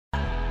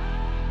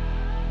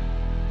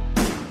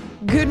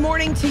Good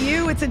morning to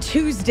you. It's a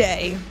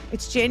Tuesday.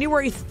 It's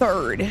January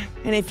 3rd.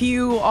 And if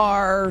you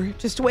are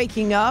just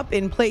waking up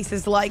in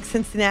places like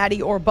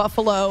Cincinnati or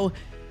Buffalo,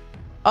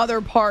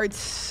 other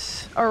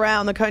parts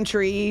around the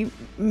country,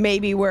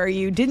 maybe where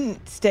you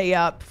didn't stay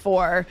up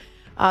for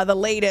the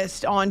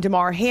latest on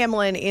Damar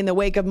Hamlin in the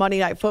wake of Monday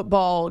Night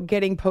Football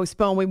getting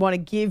postponed, we want to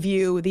give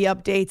you the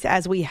updates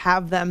as we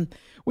have them.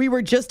 We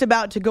were just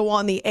about to go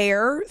on the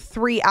air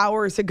 3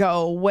 hours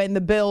ago when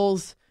the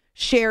Bills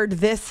shared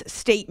this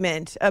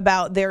statement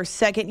about their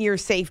second-year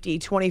safety,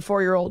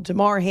 24-year-old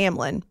Damar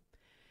Hamlin.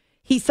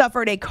 He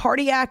suffered a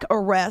cardiac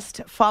arrest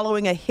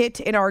following a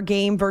hit in our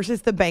game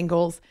versus the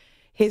Bengals.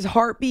 His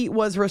heartbeat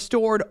was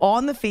restored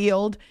on the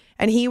field,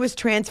 and he was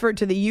transferred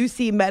to the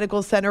UC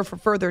Medical Center for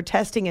further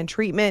testing and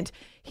treatment.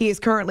 He is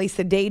currently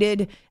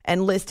sedated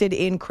and listed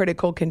in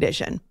critical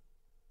condition.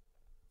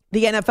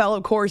 The NFL,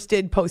 of course,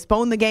 did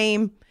postpone the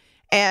game,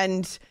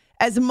 and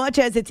as much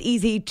as it's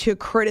easy to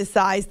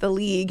criticize the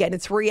league and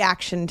its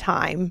reaction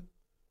time,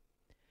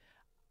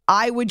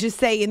 I would just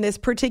say in this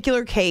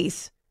particular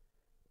case,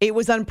 it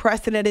was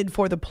unprecedented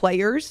for the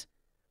players,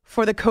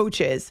 for the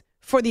coaches,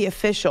 for the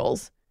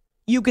officials.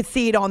 You could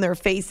see it on their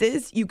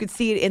faces. You could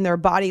see it in their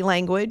body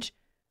language.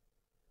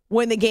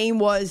 When the game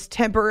was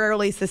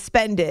temporarily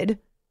suspended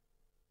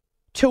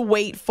to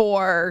wait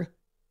for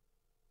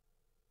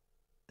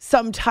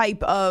some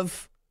type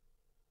of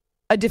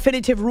a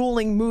definitive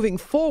ruling moving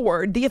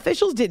forward, the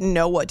officials didn't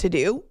know what to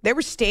do. They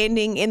were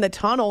standing in the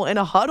tunnel in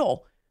a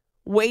huddle,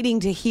 waiting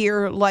to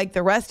hear like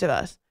the rest of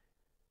us.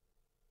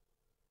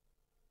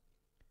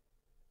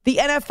 The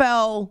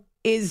NFL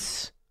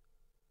is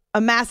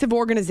a massive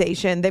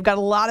organization. They've got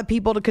a lot of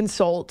people to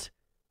consult.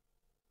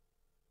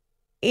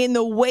 In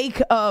the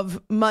wake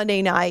of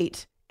Monday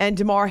night and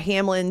Damar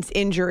Hamlin's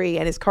injury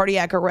and his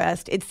cardiac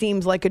arrest, it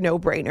seems like a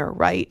no-brainer,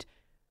 right?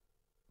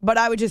 But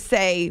I would just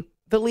say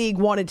the league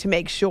wanted to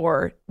make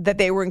sure that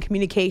they were in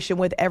communication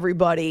with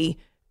everybody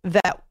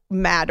that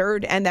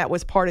mattered and that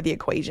was part of the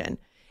equation.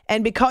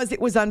 And because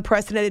it was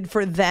unprecedented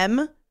for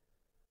them,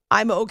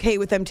 I'm okay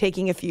with them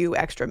taking a few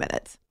extra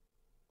minutes.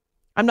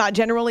 I'm not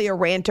generally a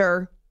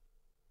ranter.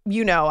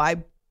 You know, I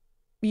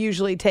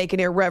usually take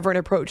an irreverent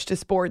approach to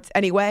sports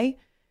anyway.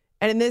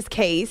 And in this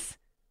case,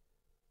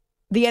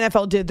 the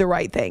NFL did the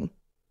right thing.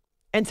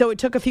 And so it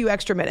took a few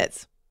extra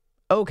minutes.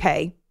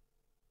 Okay.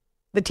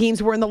 The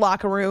teams were in the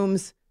locker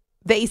rooms.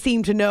 They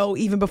seemed to know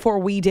even before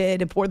we did,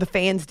 before the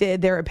fans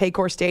did there at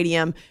Paycor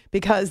Stadium,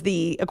 because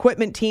the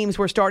equipment teams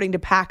were starting to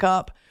pack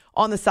up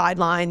on the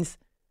sidelines.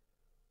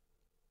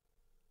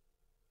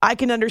 I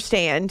can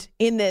understand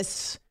in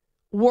this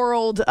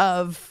world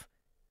of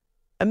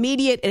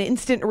immediate and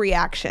instant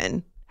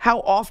reaction,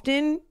 how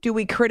often do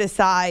we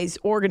criticize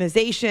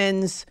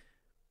organizations,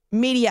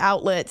 media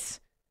outlets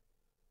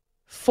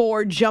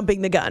for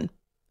jumping the gun,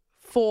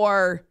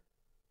 for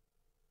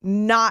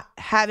not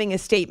having a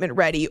statement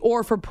ready,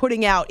 or for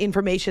putting out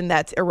information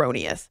that's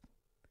erroneous.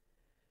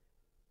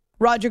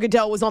 Roger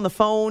Goodell was on the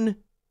phone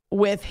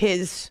with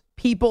his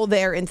people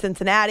there in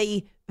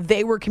Cincinnati.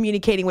 They were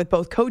communicating with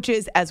both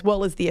coaches as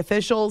well as the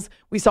officials.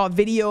 We saw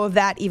video of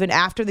that even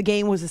after the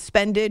game was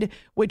suspended,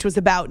 which was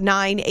about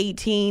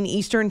 9:18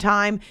 Eastern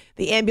time.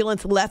 The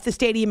ambulance left the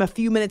stadium a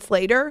few minutes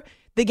later.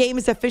 The game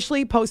is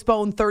officially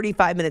postponed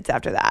 35 minutes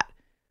after that.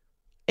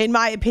 In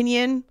my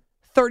opinion,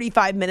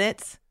 35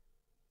 minutes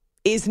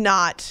is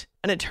not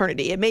an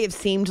eternity. It may have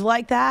seemed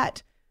like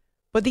that,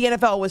 but the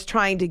NFL was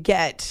trying to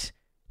get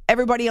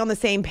everybody on the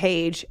same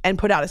page and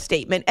put out a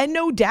statement. And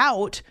no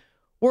doubt,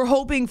 we're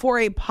hoping for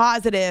a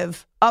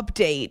positive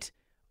update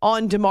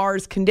on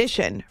Damar's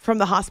condition from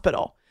the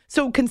hospital.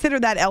 So consider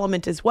that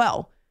element as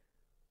well.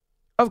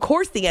 Of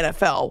course, the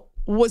NFL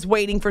was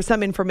waiting for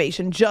some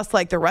information just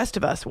like the rest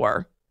of us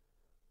were.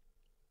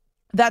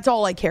 That's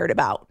all I cared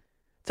about.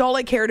 That's all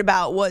I cared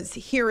about was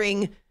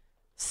hearing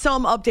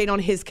some update on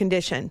his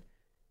condition.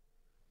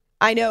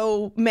 I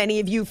know many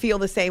of you feel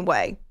the same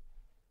way.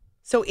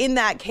 So in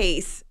that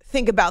case,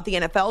 think about the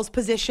NFL's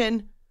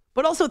position,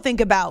 but also think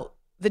about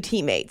the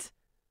teammates.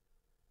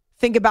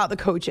 Think about the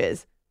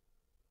coaches.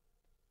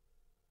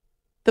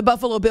 The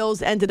Buffalo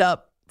Bills ended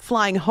up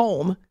flying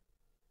home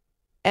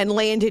and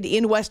landed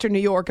in Western New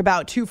York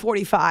about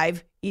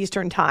 2:45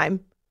 Eastern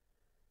time.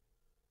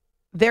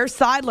 Their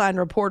sideline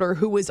reporter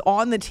who was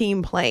on the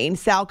team plane,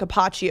 Sal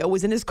Capaccio,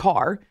 was in his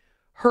car,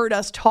 heard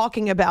us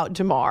talking about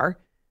Damar,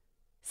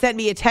 sent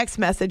me a text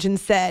message and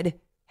said,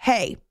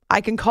 hey,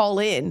 I can call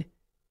in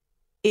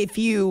if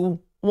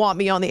you want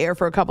me on the air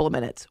for a couple of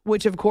minutes,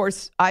 which of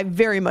course I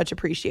very much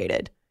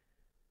appreciated.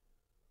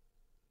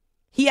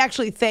 He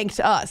actually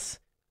thanked us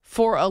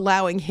for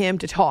allowing him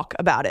to talk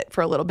about it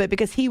for a little bit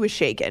because he was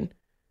shaken,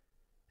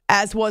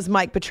 as was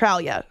Mike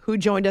Petraglia, who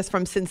joined us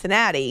from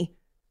Cincinnati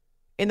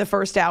in the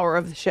first hour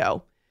of the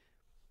show.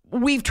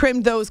 We've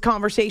trimmed those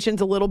conversations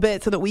a little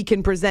bit so that we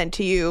can present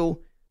to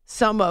you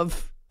some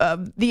of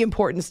the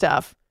important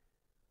stuff.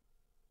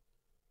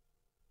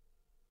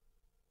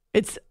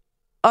 It's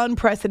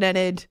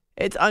unprecedented.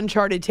 It's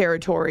uncharted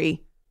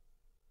territory.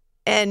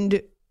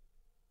 And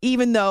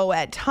even though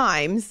at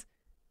times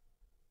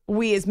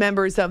we as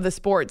members of the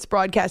sports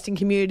broadcasting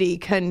community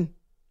can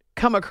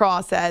come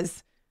across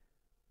as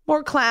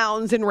more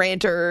clowns and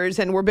ranters,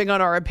 and we're big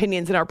on our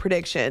opinions and our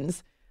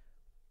predictions.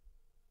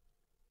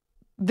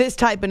 This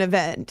type of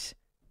event,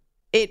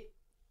 it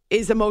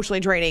is emotionally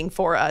draining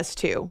for us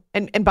too.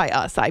 And by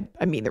us, I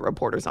mean the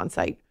reporters on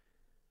site.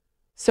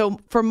 So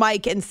for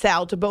Mike and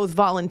Sal to both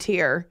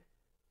volunteer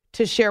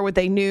to share what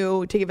they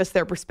knew, to give us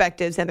their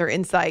perspectives and their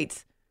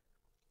insights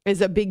is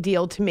a big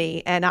deal to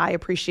me, and I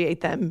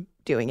appreciate them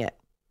doing it.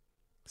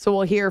 So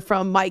we'll hear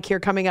from Mike here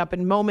coming up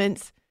in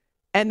moments,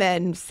 and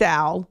then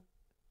Sal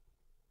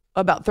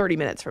about 30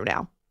 minutes from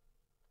now.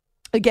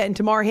 Again,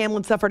 Damar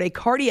Hamlin suffered a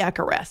cardiac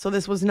arrest, so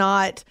this was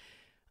not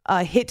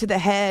a hit to the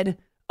head,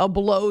 a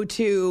blow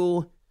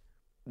to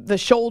the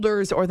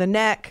shoulders or the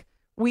neck.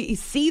 We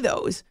see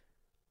those,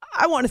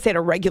 I want to say, on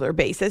a regular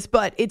basis,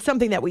 but it's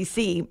something that we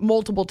see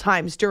multiple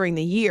times during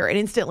the year. And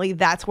instantly,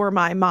 that's where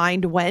my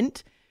mind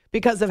went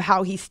because of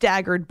how he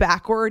staggered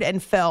backward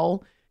and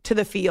fell to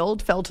the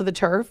field, fell to the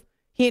turf.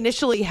 He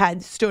initially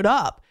had stood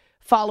up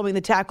following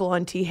the tackle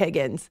on T.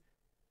 Higgins.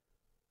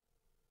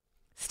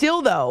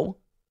 Still, though,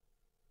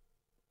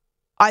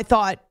 I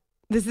thought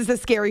this is a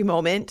scary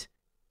moment.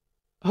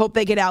 Hope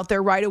they get out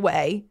there right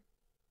away.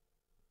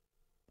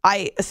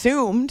 I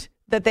assumed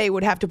that they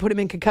would have to put him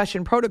in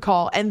concussion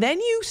protocol. And then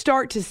you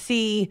start to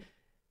see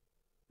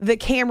the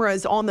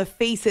cameras on the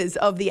faces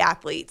of the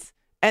athletes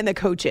and the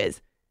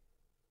coaches.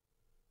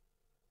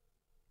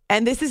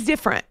 And this is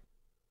different.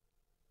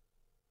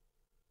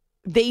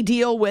 They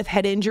deal with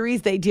head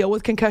injuries. They deal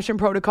with concussion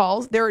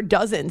protocols. There are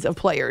dozens of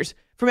players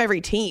from every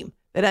team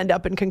that end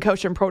up in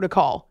concussion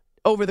protocol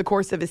over the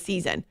course of a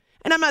season.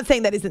 And I'm not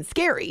saying that isn't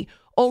scary,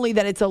 only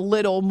that it's a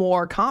little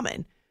more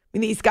common. I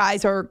mean, these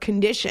guys are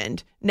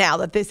conditioned now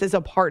that this is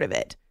a part of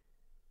it.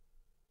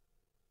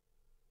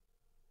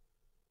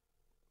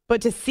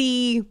 But to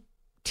see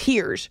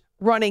tears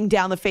running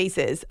down the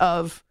faces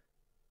of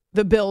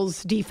the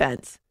Bills'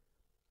 defense,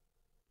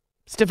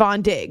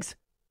 Stephon Diggs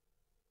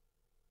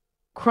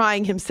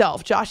crying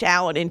himself, Josh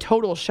Allen in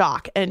total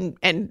shock and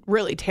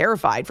really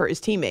terrified for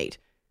his teammate.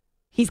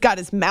 He's got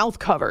his mouth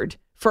covered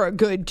for a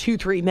good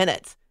 2-3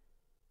 minutes,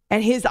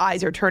 and his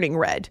eyes are turning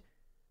red.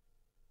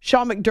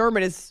 Sean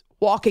McDermott is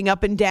walking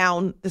up and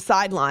down the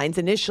sidelines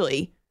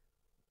initially,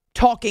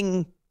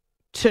 talking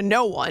to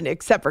no one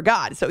except for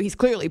God. So he's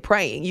clearly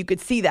praying. You could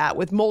see that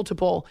with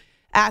multiple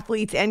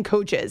athletes and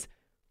coaches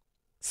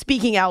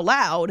speaking out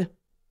loud,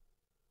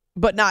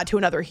 but not to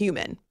another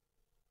human.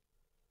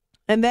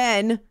 And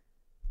then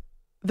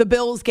the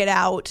Bills get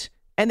out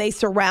and they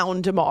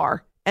surround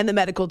Damar and the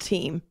medical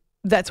team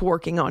that's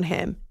working on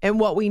him. And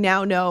what we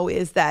now know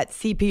is that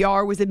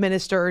CPR was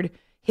administered.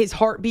 His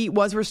heartbeat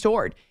was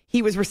restored.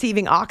 He was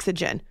receiving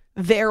oxygen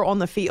there on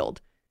the field.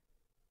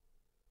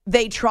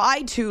 They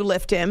tried to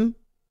lift him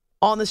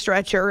on the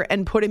stretcher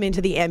and put him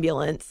into the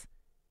ambulance.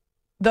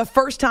 The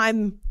first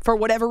time, for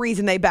whatever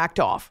reason, they backed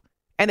off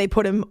and they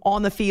put him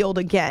on the field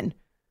again.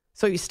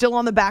 So he's still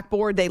on the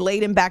backboard. They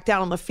laid him back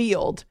down on the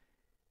field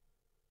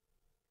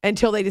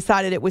until they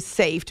decided it was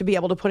safe to be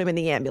able to put him in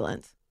the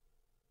ambulance.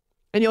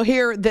 And you'll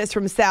hear this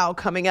from Sal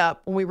coming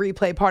up when we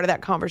replay part of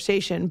that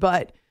conversation.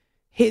 But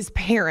his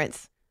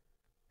parents,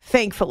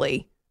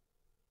 thankfully,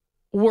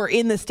 were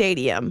in the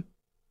stadium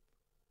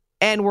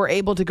and were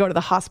able to go to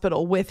the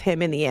hospital with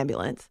him in the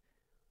ambulance.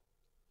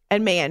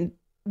 And man,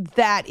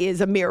 that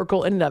is a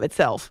miracle in and of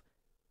itself.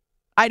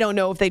 I don't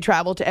know if they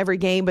traveled to every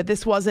game, but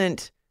this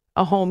wasn't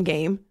a home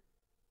game.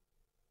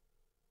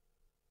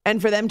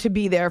 And for them to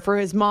be there, for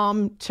his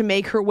mom to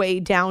make her way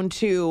down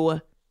to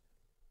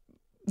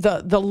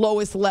the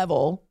lowest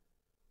level,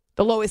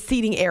 the lowest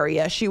seating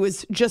area. She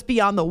was just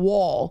beyond the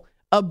wall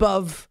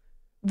above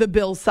the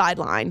Bills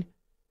sideline.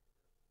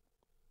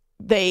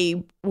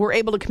 They were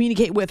able to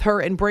communicate with her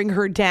and bring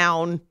her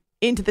down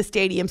into the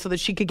stadium so that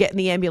she could get in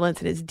the ambulance,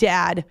 and his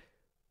dad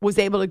was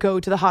able to go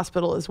to the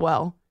hospital as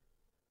well.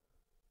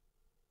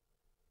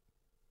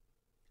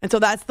 And so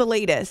that's the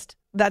latest.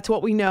 That's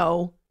what we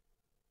know.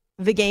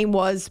 The game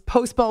was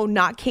postponed,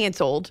 not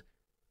canceled.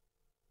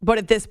 But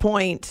at this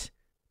point,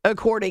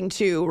 according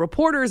to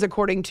reporters,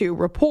 according to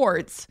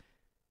reports,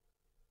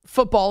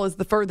 football is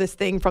the furthest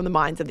thing from the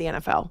minds of the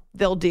NFL.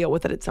 They'll deal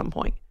with it at some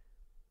point.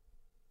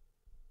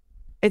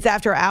 It's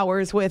After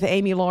Hours with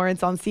Amy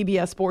Lawrence on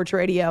CBS Sports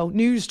Radio.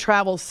 News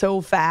travels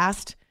so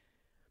fast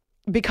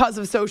because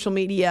of social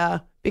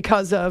media,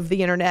 because of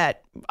the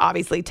internet,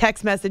 obviously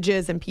text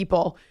messages and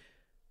people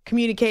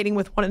communicating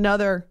with one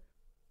another.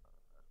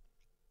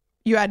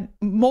 You had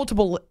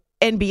multiple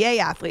NBA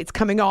athletes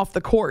coming off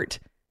the court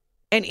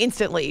and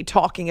instantly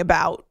talking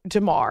about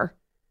Damar.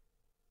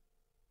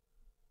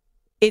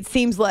 It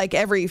seems like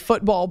every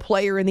football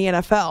player in the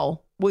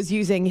NFL was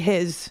using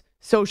his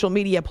social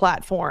media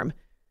platform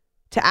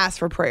to ask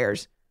for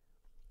prayers.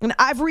 And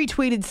I've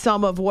retweeted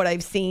some of what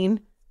I've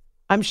seen.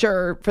 I'm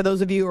sure for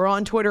those of you who are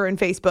on Twitter and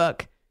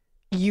Facebook,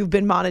 you've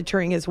been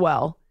monitoring as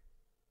well.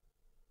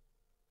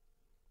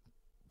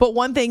 But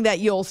one thing that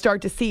you'll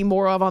start to see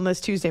more of on this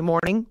Tuesday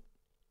morning,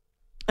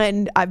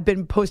 and I've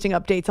been posting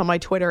updates on my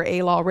Twitter,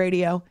 A-Law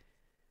Radio,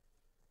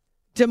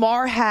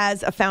 DeMar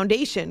has a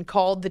foundation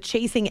called the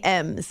Chasing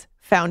M's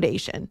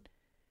Foundation.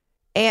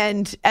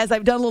 And as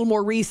I've done a little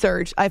more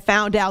research, I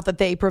found out that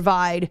they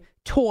provide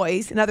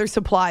toys and other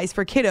supplies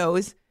for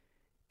kiddos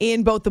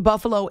in both the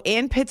Buffalo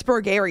and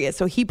Pittsburgh area.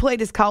 So he played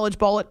his college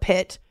ball at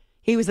Pitt.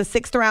 He was a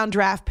 6th-round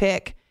draft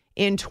pick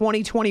in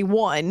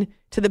 2021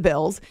 to the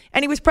Bills.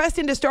 And he was pressed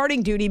into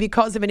starting duty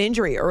because of an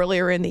injury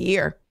earlier in the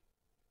year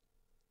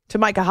to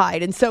Micah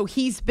Hyde. And so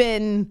he's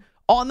been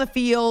on the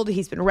field.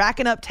 He's been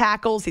racking up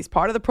tackles. He's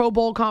part of the Pro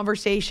Bowl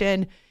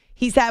conversation.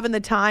 He's having the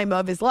time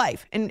of his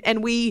life.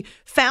 And we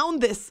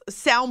found this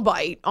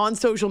soundbite on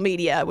social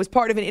media. It was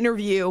part of an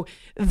interview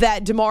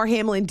that Damar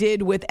Hamlin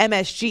did with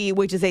MSG,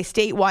 which is a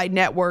statewide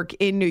network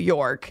in New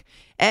York.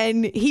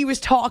 And he was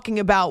talking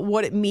about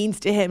what it means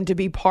to him to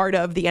be part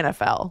of the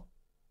NFL.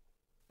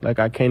 Like,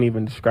 I can't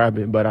even describe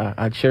it, but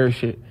I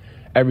cherish it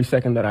every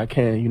second that I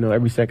can,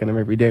 every second of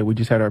every day. We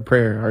just had our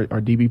prayer, our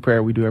DB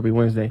prayer we do every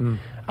Wednesday.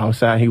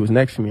 Outside, he was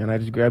next to me, and I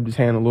just grabbed his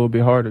hand a little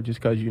bit harder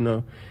just because,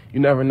 you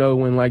never know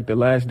when, like, the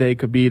last day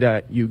could be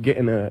that you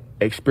getting to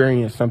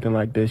experience something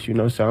like this,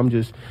 So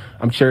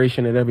I'm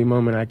cherishing it every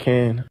moment I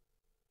can.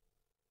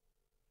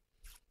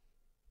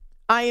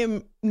 I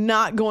am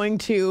not going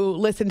to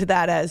listen to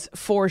that as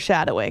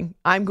foreshadowing.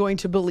 I'm going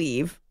to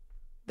believe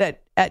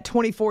that at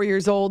 24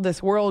 years old,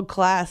 this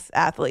world-class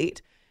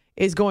athlete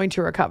is going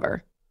to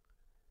recover.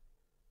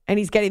 And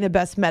he's getting the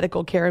best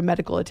medical care and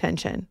medical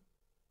attention.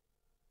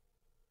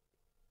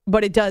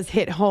 But it does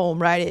hit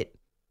home, right?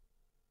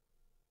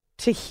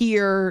 To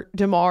hear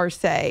DeMar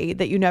say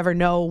that you never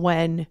know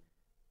when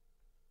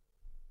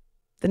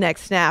the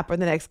next snap or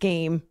the next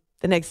game,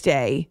 the next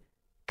day,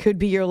 could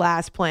be your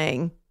last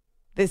playing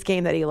this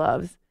game that he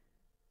loves.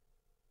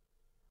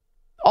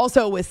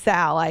 Also with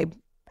Sal, I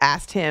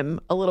asked him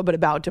a little bit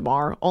about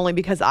DeMar, only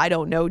because I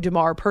don't know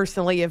DeMar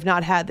personally, have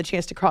not had the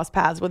chance to cross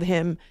paths with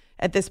him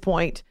at this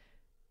point.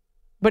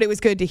 But it was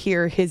good to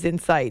hear his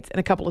insights and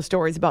a couple of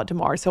stories about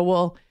DeMar. So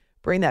we'll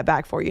bring that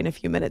back for you in a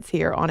few minutes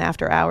here on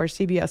After Hours,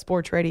 CBS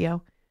Sports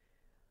Radio.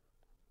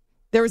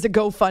 There was a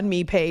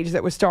GoFundMe page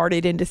that was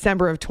started in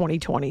December of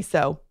 2020,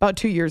 so about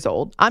 2 years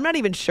old. I'm not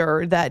even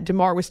sure that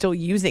DeMar was still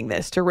using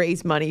this to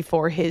raise money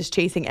for his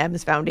Chasing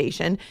M's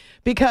Foundation,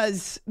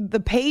 because the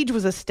page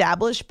was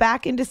established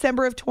back in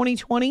December of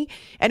 2020,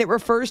 and it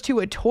refers to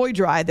a toy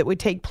drive that would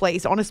take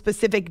place on a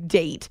specific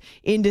date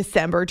in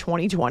December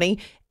 2020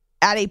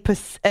 at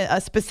a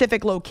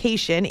specific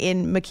location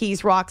in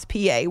McKees Rocks,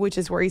 PA, which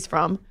is where he's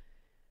from.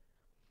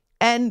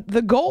 And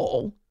the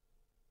goal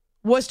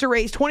was to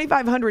raise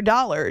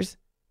 $2,500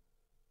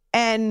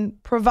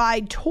 and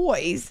provide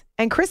toys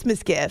and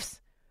Christmas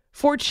gifts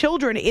for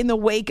children in the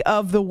wake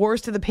of the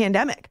worst of the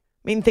pandemic.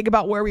 I mean, think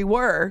about where we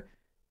were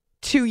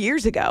 2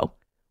 years ago.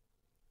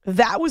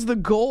 That was the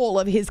goal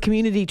of his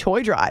community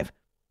toy drive.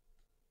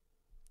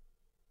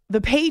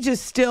 The page is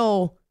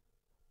still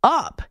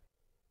up.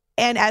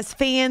 And as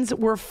fans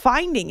were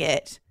finding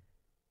it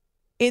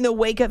in the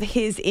wake of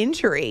his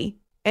injury,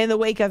 in the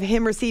wake of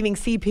him receiving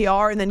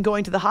CPR and then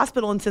going to the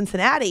hospital in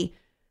Cincinnati,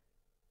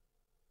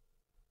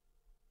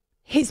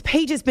 his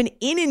page has been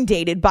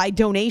inundated by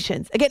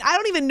donations. Again, I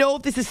don't even know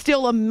if this is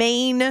still a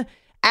main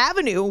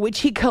avenue in which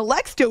he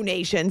collects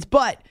donations,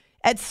 but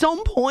at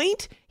some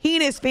point, he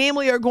and his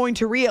family are going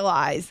to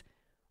realize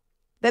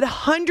that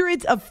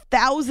hundreds of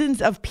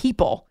thousands of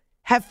people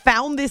have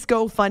found this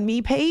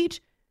GoFundMe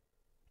page.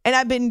 And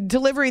I've been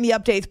delivering the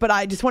updates, but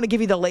I just want to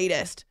give you the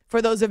latest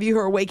for those of you who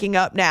are waking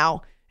up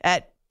now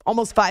at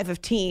almost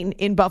 5:15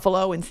 in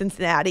Buffalo and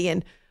Cincinnati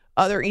and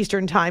other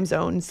Eastern time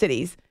zone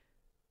cities.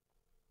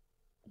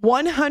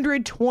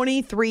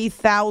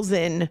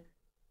 123,000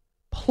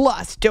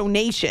 plus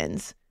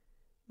donations,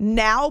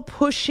 now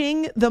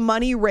pushing the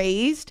money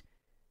raised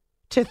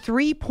to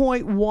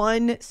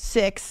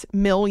 $3.16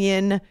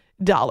 million.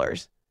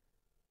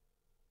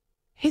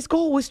 His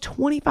goal was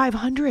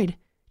 $2,500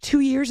 2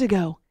 years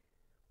ago.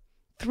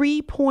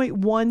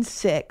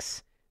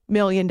 $3.16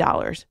 million.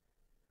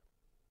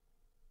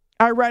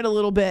 I read a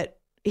little bit.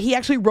 He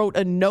actually wrote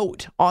a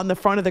note on the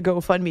front of the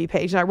GoFundMe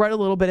page, and I read a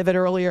little bit of it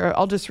earlier.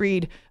 I'll just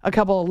read a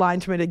couple of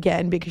lines from it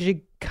again because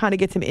you kind of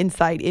get some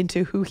insight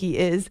into who he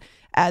is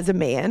as a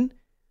man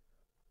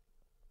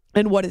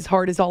and what his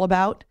heart is all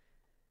about.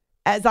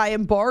 As I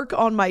embark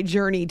on my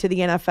journey to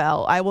the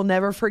NFL, I will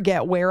never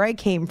forget where I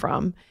came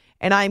from,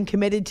 and I am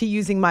committed to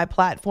using my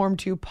platform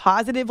to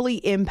positively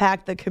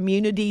impact the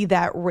community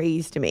that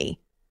raised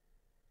me.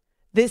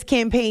 This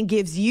campaign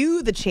gives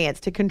you the chance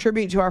to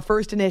contribute to our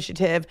first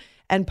initiative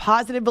and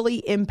positively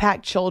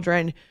impact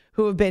children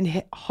who have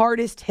been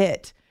hardest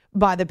hit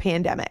by the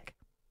pandemic.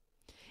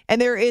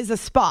 And there is a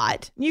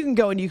spot. You can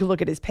go and you can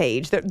look at his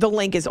page. The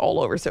link is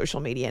all over social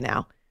media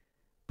now.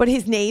 But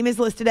his name is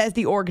listed as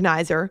the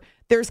organizer.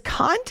 There's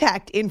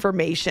contact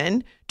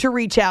information to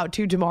reach out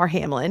to Damar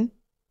Hamlin.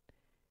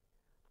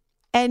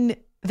 And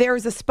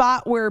there's a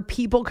spot where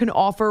people can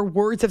offer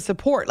words of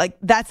support. Like,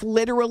 that's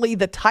literally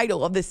the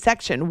title of this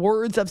section,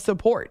 words of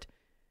support.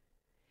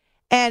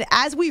 And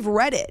as we've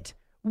read it,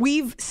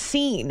 we've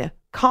seen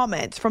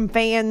comments from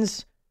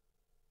fans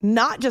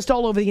not just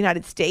all over the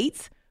United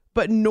States,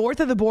 but north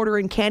of the border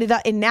in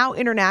Canada and now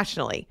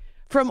internationally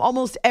from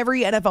almost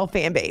every NFL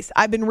fan base.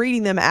 I've been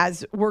reading them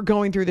as we're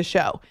going through the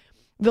show.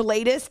 The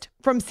latest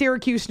from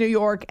Syracuse, New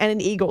York, and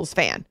an Eagles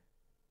fan.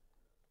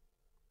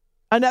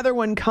 Another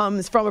one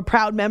comes from a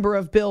proud member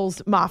of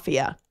Bills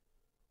Mafia.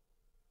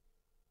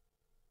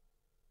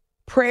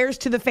 Prayers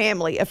to the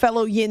family, a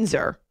fellow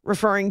Yinzer,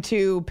 referring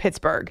to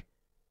Pittsburgh.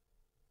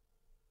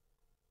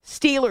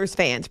 Steelers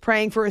fans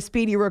praying for a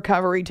speedy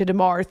recovery to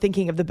DeMar,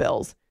 thinking of the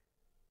Bills.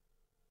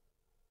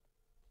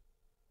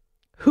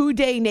 Who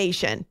Day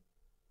Nation.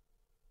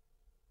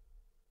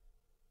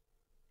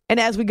 And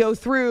as we go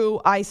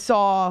through, I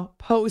saw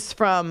posts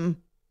from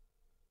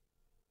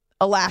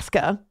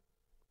Alaska,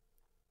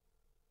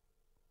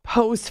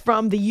 posts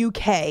from the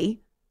UK,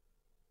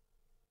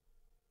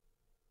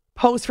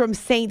 posts from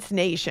Saints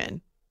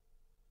Nation.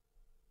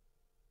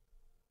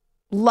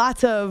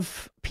 Lots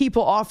of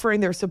people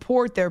offering their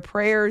support, their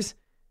prayers.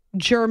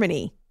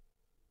 Germany.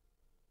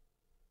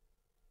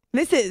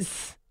 This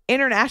is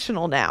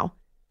international now.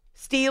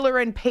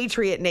 Steeler and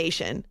Patriot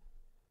Nation.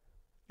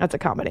 That's a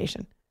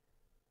combination.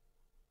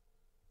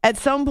 At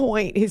some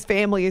point, his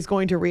family is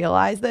going to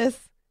realize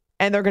this,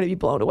 and they're going to be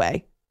blown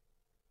away,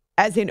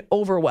 as in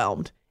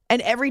overwhelmed.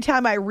 And every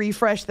time I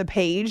refresh the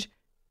page,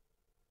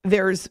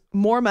 there's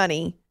more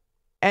money,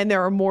 and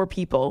there are more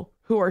people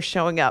who are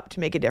showing up to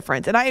make a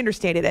difference. And I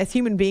understand it. As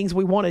human beings,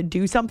 we want to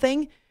do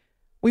something.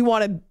 We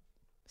want to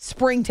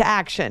spring to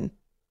action.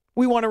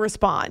 We want to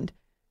respond.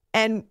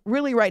 And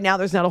really right now,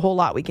 there's not a whole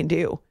lot we can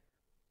do.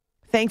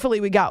 Thankfully,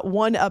 we got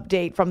one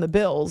update from the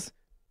Bills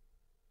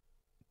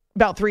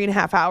about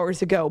 3.5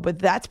 hours ago, but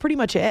that's pretty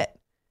much it.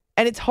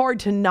 And it's hard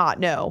to not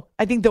know.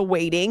 I think the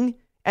waiting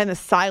and the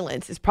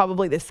silence is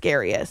probably the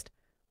scariest.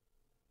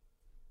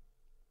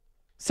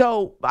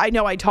 So I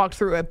know I talked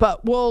through it,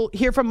 but we'll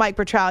hear from Mike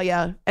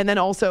Petraglia and then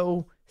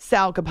also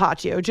Sal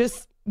Capaccio,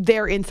 just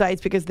their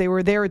insights because they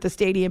were there at the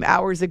stadium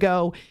hours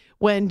ago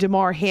when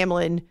Damar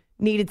Hamlin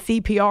needed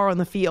CPR on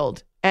the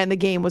field and the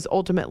game was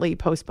ultimately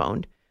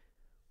postponed.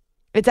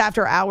 It's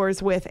After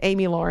Hours with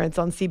Amy Lawrence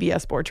on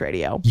CBS Sports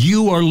Radio.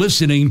 You are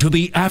listening to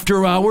the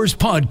After Hours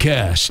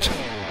Podcast.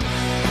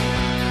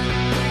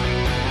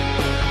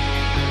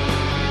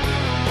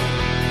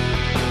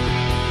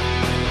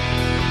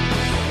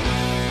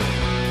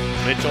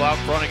 Mitchell out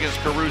front against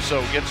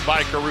Caruso. Gets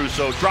by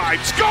Caruso.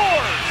 Drive.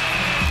 Scores!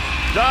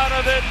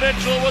 Donovan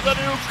Mitchell with a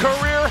new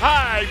career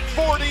high.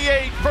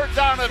 48 for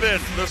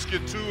Donovan. Let's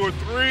get 2 or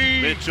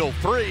 3. Mitchell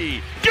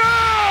 3.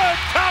 Good!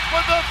 Top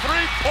of the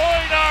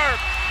three-point arc.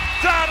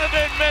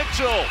 Donovan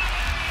Mitchell.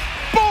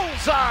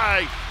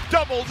 Bullseye.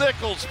 Double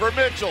nickels for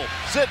Mitchell.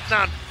 Sitting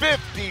on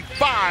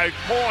 55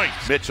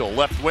 points. Mitchell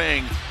left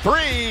wing.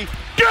 3.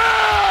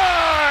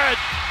 Good!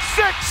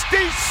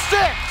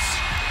 66!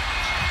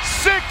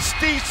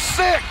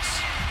 66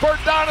 for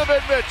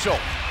Donovan Mitchell.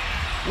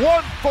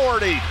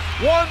 140,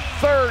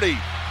 130.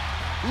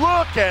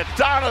 Look at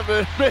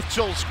Donovan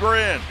Mitchell's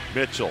grin.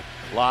 Mitchell,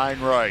 line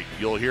right.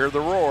 You'll hear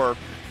the roar.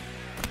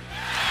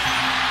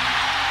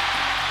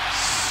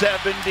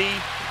 70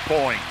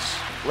 points.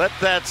 Let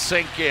that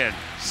sink in.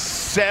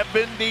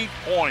 70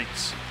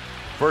 points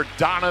for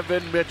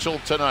Donovan Mitchell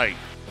tonight.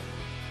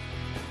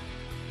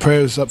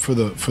 Prayers up for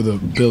the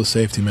Bills'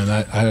 safety, man.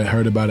 I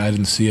heard about it. I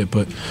didn't see it,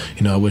 but,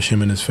 I wish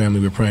him and his family.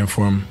 We're praying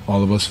for him,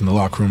 all of us in the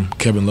locker room.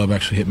 Kevin Love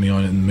actually hit me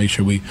on it and make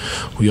sure we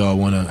all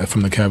want to,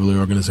 from the Cavalier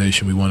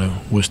organization, we want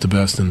to wish the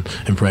best and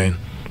praying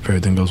if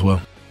everything goes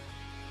well.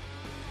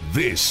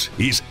 This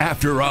is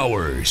After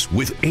Hours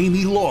with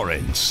Amy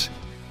Lawrence.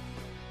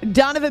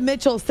 Donovan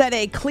Mitchell set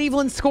a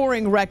Cleveland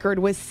scoring record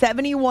with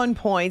 71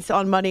 points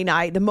on Monday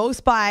night, the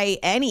most by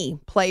any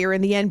player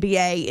in the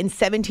NBA in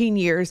 17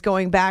 years,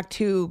 going back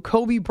to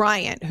Kobe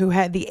Bryant, who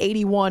had the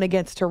 81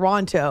 against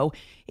Toronto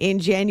in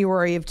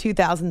January of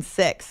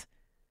 2006.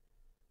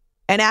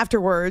 And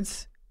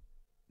afterwards,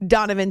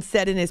 Donovan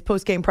said in his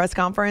postgame press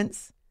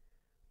conference,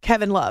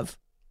 Kevin Love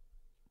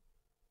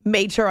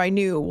made sure I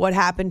knew what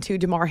happened to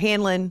Damar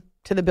Hamlin,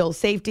 to the Bills'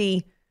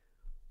 safety.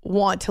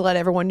 Want to let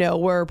everyone know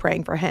we're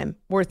praying for him.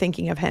 We're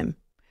thinking of him.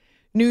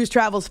 News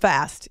travels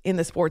fast in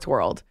the sports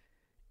world.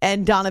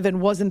 And Donovan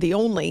wasn't the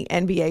only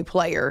NBA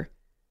player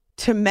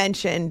to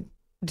mention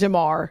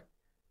Damar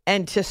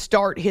and to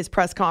start his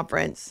press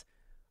conference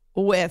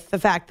with the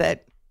fact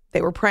that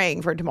they were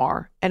praying for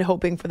Damar and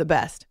hoping for the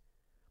best.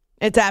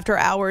 It's After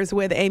Hours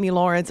with Amy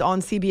Lawrence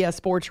on CBS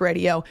Sports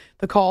Radio.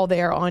 The call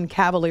there on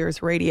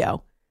Cavaliers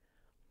Radio.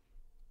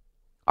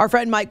 Our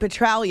friend Mike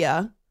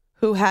Petraglia,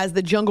 who has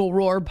the Jungle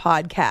Roar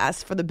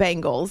podcast for the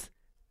Bengals,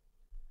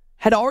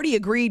 had already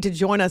agreed to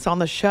join us on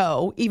the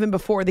show even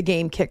before the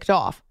game kicked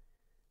off.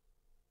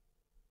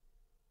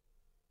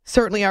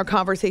 Certainly our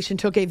conversation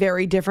took a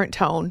very different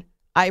tone.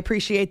 I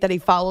appreciate that he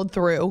followed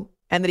through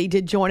and that he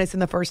did join us in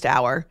the first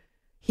hour.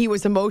 He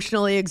was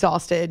emotionally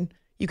exhausted.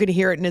 You could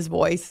hear it in his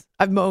voice.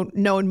 I've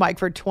known Mike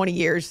for 20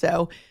 years,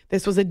 so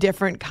this was a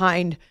different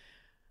kind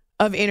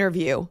of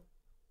interview.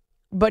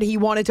 But he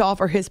wanted to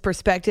offer his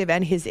perspective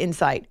and his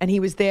insight. And he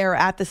was there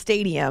at the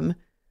stadium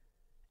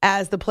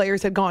as the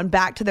players had gone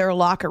back to their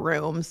locker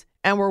rooms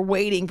and were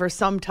waiting for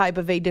some type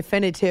of a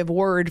definitive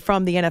word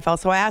from the NFL.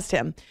 So I asked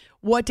him,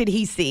 what did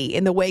he see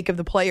in the wake of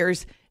the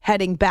players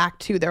heading back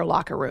to their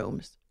locker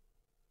rooms?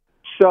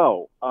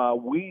 So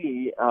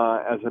we,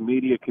 as a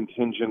media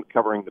contingent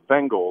covering the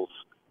Bengals,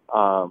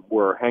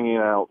 were hanging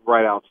out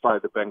right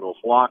outside the Bengals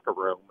locker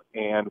room,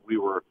 and we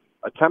were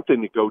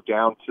attempting to go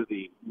down to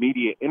the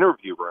media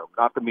interview room,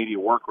 not the media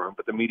workroom,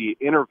 but the media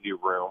interview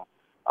room,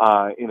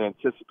 in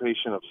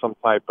anticipation of some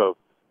type of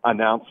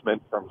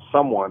announcement from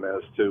someone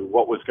as to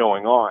what was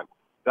going on.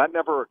 That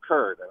never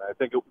occurred, and I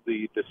think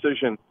the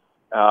decision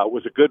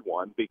was a good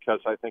one because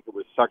I think it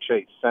was such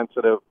a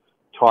sensitive,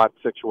 taut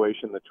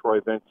situation that Troy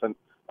Vincent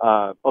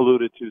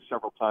alluded to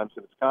several times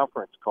in his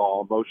conference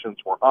call. Emotions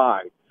were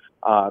high.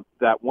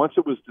 That once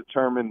it was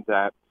determined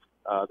that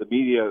the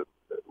media,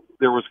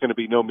 there was going to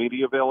be no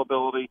media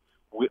availability,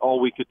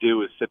 all we could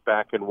do is sit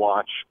back and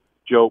watch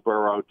Joe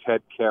Burrow,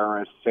 Ted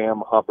Karras,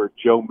 Sam Hubbard,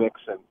 Joe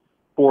Mixon,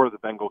 four of the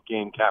Bengal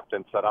game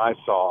captains that I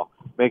saw,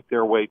 make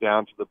their way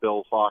down to the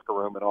Bills locker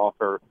room and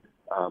offer,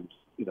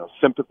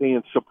 sympathy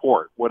and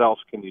support. What else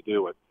can you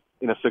do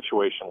in a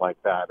situation like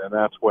that? And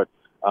that's what,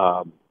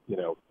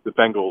 the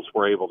Bengals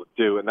were able to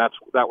do. And that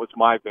was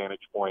my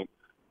vantage point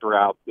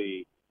throughout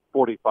the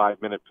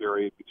 45-minute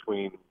period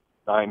between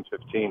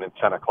 9:15 and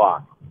 10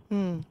 o'clock.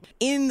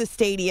 In the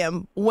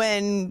stadium,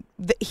 when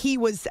he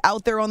was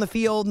out there on the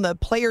field and the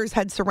players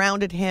had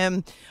surrounded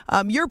him,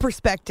 your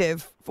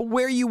perspective,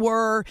 where you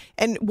were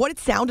and what it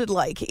sounded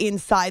like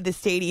inside the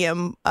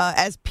stadium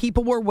as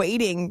people were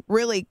waiting,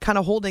 really kind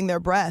of holding their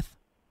breath.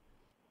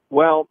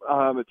 Well,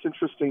 it's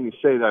interesting you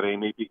say that,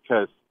 Amy,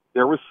 because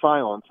there was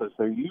silence, as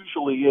there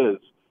usually is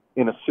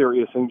in a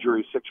serious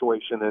injury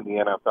situation in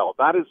the NFL.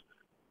 That is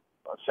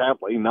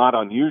sadly not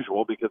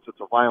unusual because it's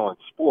a violent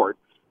sport.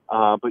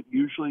 But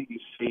usually you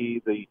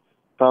see the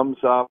thumbs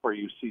up or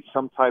you see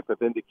some type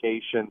of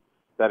indication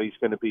that he's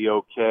going to be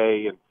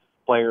okay, and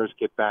players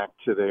get back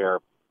to their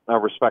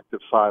respective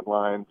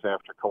sidelines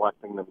after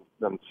collecting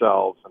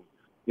themselves, and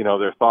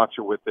their thoughts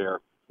are with their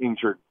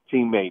injured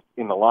teammate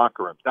in the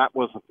locker room. That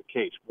wasn't the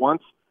case.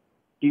 Once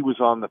he was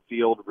on the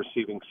field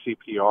receiving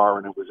CPR,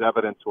 and it was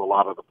evident to a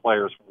lot of the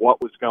players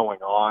what was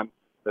going on,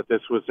 that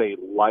this was a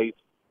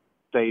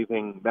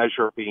life-saving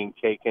measure being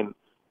taken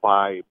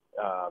by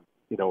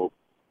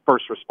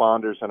first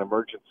responders and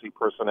emergency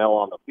personnel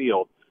on the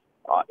field,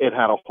 it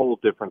had a whole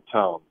different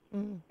tone.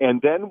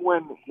 And then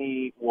when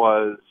he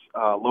was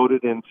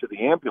loaded into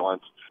the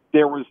ambulance,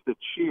 there was the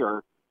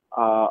cheer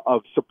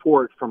of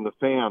support from the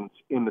fans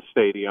in the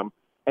stadium.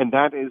 And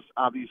that is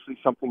obviously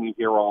something you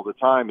hear all the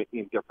time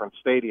in different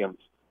stadiums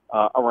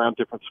around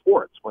different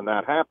sports. When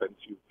that happens,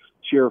 you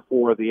cheer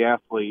for the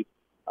athlete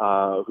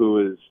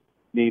who is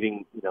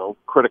needing,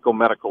 critical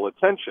medical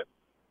attention.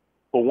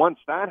 But once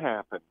that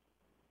happened,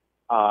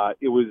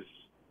 it was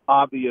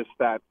obvious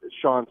that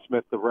Sean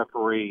Smith, the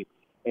referee,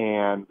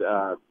 and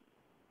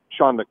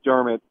Sean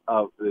McDermott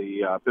of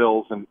the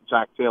Bills and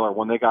Zach Taylor,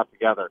 when they got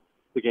together,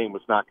 the game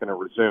was not going to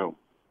resume.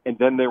 And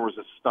then there was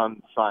a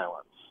stunned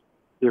silence.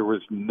 There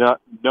was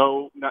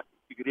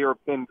you could hear a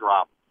pin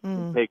drop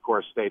in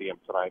Paycor Stadium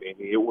tonight,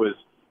 Amy. It was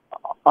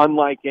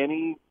unlike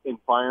any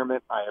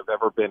environment I have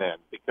ever been in,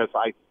 because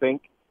I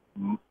think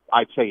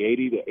I'd say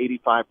 80 to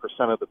 85%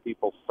 of the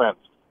people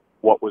sensed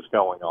what was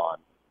going on.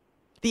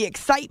 The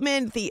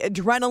excitement, the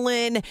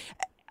adrenaline,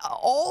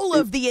 all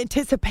of the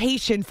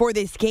anticipation for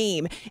this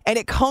game, and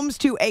it comes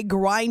to a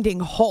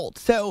grinding halt.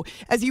 So,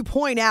 as you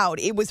point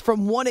out, it was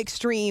from one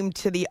extreme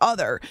to the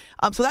other.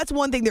 So that's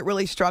one thing that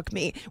really struck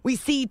me. We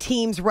see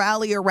teams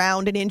rally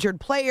around an injured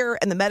player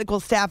and the medical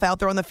staff out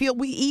there on the field.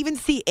 We even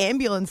see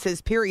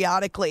ambulances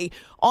periodically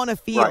on a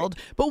field.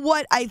 Right. But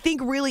what I think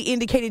really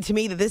indicated to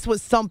me that this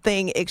was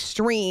something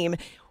extreme,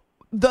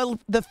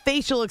 the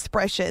facial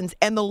expressions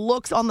and the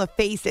looks on the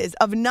faces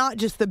of not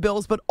just the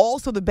Bills, but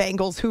also the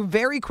Bengals, who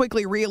very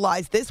quickly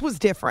realized this was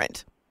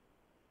different.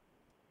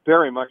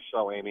 Very much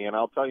so, Amy. And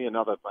I'll tell you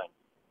another thing.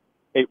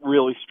 It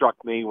really struck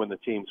me when the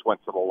teams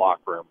went to the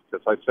locker room,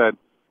 because I said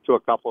to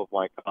a couple of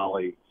my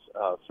colleagues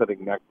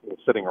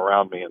sitting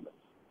around me in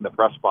the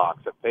press box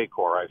at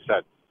Paycor, I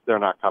said, they're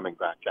not coming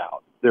back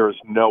out. There is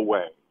no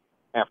way,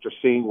 after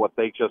seeing what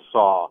they just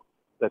saw,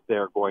 that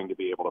they're going to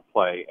be able to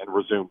play and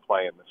resume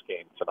play in this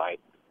game tonight.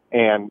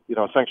 And,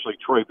 essentially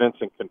Troy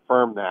Vincent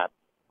confirmed that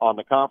on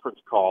the conference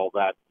call,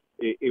 that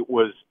it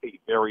was a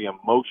very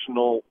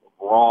emotional,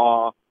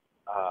 raw,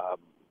 a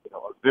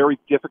very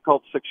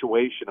difficult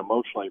situation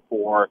emotionally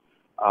for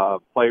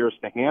players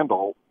to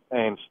handle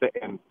and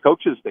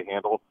coaches to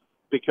handle,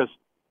 because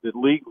the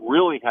league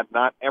really had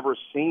not ever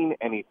seen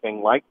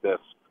anything like this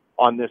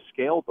on this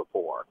scale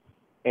before.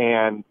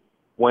 And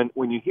when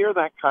you hear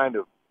that kind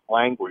of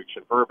language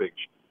and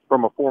verbiage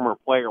from a former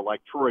player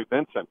like Troy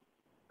Vincent,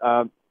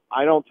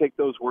 I don't take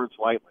those words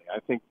lightly. I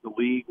think the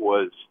league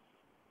was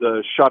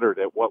shuddered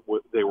at what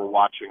they were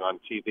watching on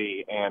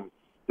TV, and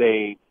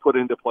they put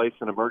into place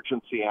an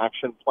emergency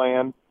action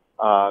plan.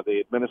 They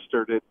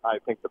administered it, I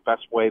think, the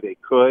best way they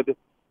could.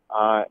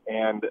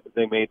 and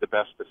they made the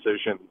best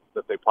decision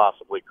that they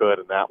possibly could,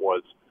 and that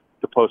was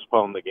to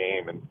postpone the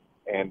game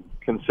and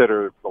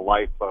consider the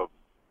life of,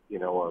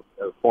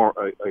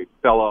 a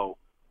fellow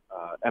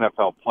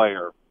NFL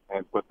player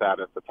and put that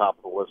at the top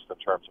of the list in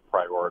terms of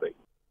priority.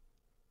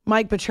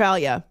 Mike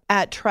Petraglia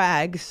at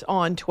Trags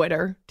on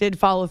Twitter did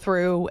follow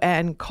through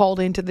and called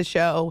into the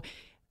show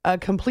a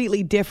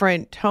completely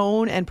different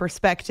tone and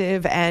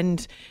perspective,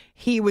 and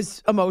he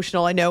was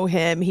emotional. I know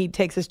him. He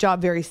takes his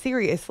job very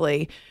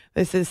seriously.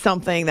 This is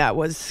something that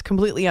was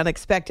completely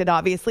unexpected,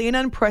 obviously, and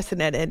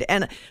unprecedented.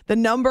 And the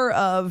number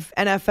of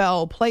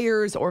NFL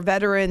players or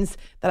veterans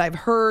that I've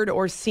heard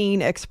or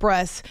seen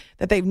express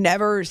that they've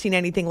never seen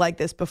anything like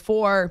this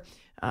before.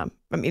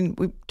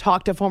 We've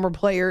talked to former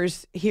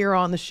players here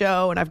on the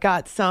show, and I've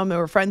got some who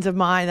are friends of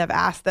mine. I've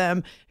asked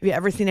them, have you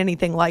ever seen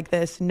anything like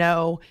this?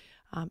 No.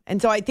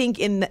 And so I think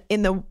in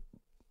the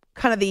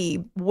kind of the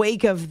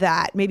wake of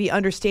that, maybe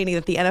understanding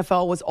that the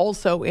NFL was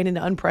also in an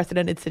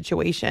unprecedented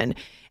situation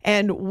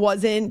and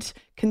wasn't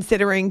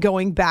considering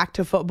going back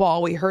to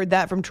football. We heard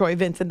that from Troy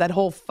Vincent. That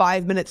whole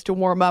 5 minutes to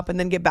warm up and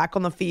then get back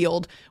on the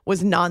field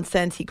was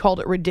nonsense. He called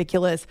it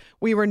ridiculous.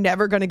 We were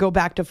never going to go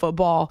back to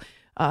football.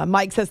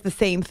 Mike says the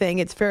same thing.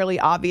 It's fairly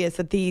obvious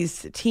that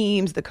these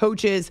teams, the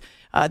coaches,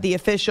 the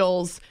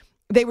officials,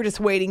 they were just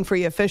waiting for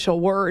the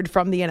official word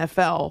from the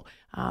NFL.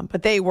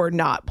 But they were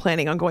not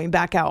planning on going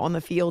back out on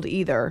the field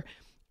either.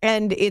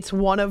 And it's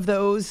one of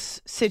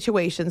those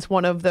situations,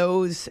 one of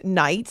those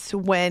nights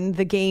when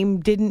the game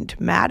didn't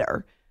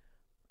matter.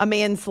 A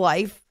man's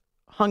life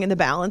hung in the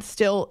balance,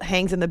 still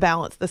hangs in the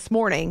balance this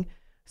morning.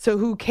 So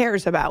who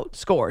cares about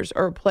scores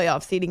or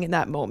playoff seeding in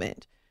that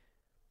moment?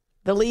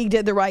 The league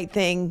did the right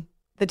thing.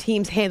 The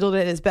teams handled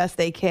it as best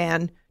they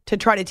can to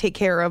try to take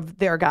care of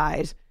their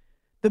guys.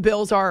 The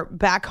Bills are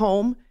back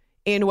home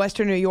in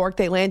Western New York.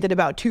 They landed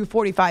about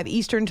 2:45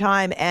 Eastern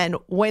time. And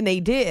when they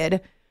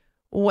did,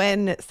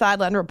 when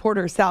sideline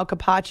reporter Sal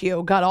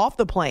Capaccio got off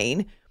the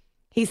plane,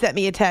 he sent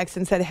me a text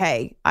and said,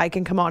 hey, I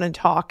can come on and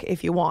talk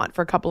if you want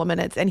for a couple of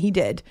minutes. And he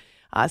did.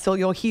 So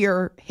you'll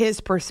hear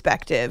his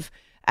perspective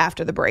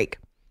after the break.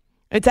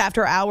 It's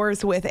After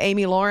Hours with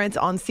Amy Lawrence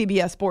on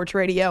CBS Sports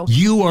Radio.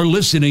 You are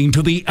listening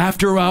to the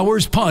After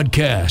Hours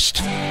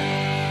podcast.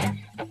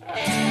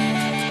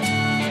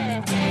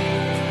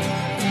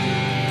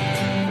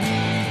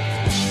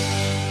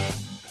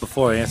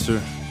 Before I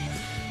answer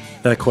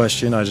that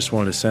question, I just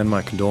wanted to send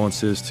my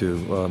condolences to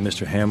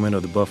Mr. Hamlin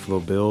of the Buffalo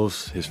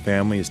Bills, his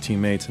family, his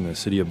teammates in the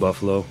city of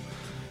Buffalo.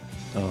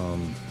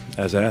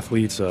 As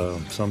athletes,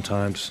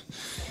 sometimes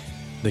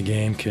the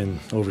game can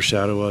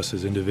overshadow us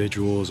as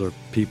individuals or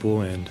people,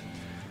 and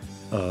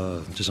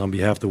just on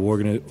behalf of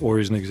the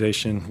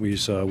organization, we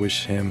just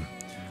wish him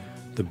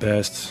the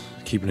best,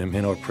 keeping him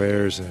in our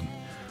prayers and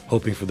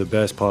hoping for the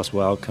best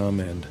possible outcome,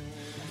 and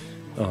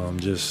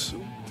just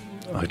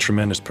a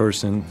tremendous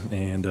person,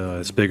 and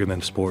it's bigger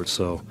than sports.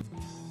 So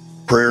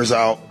prayers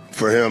out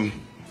for him.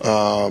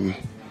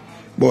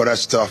 Boy,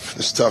 that's tough.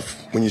 It's tough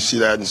when you see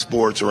that in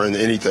sports or in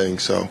anything,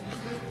 so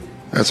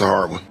that's a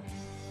hard one.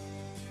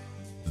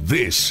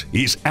 This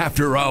is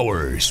After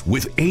Hours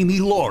with Amy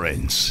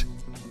Lawrence.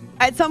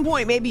 At some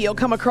point, maybe you'll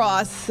come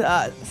across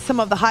some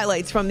of the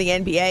highlights from the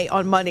NBA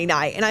on Monday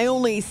night. And I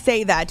only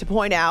say that to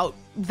point out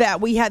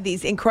that we had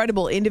these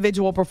incredible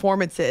individual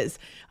performances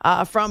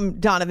from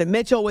Donovan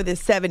Mitchell with his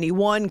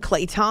 71.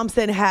 Klay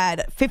Thompson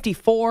had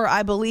 54,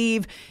 I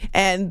believe.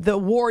 And the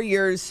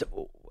Warriors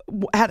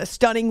had a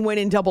stunning win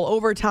in double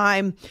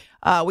overtime.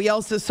 We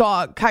also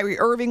saw Kyrie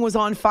Irving was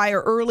on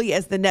fire early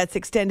as the Nets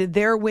extended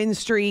their win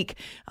streak.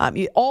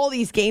 All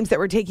these games that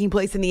were taking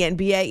place in the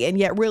NBA, and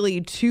yet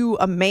really to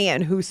a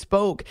man who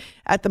spoke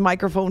at the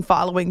microphone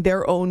following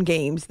their own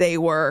games. They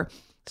were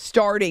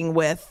starting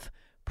with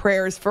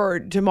prayers for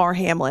Damar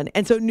Hamlin.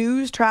 And so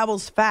news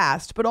travels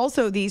fast, but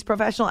also these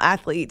professional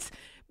athletes,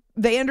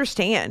 they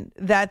understand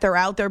that they're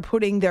out there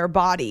putting their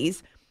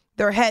bodies,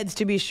 their heads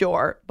to be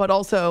sure, but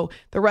also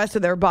the rest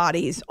of their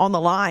bodies on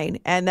the line,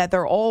 and that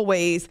they're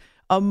always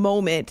a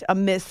moment, a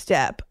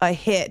misstep, a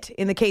hit,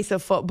 in the case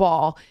of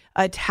football,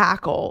 a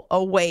tackle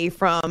away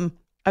from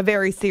a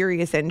very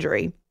serious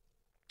injury,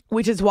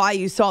 which is why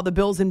you saw the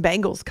Bills and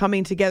Bengals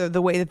coming together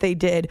the way that they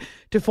did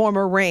to form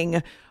a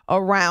ring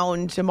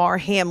around Damar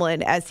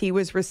Hamlin as he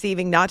was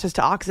receiving not just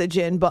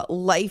oxygen, but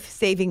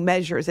life-saving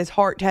measures. His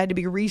heart had to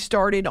be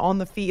restarted on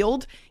the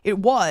field. It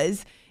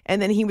was.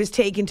 And then he was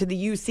taken to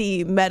the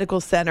UC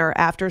Medical Center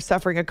after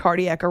suffering a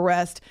cardiac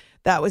arrest.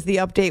 That was the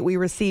update we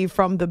received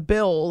from the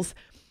Bills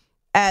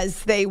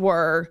as they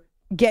were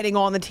getting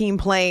on the team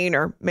plane,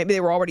 or maybe they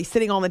were already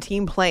sitting on the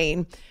team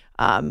plane.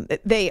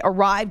 They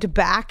arrived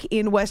back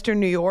in Western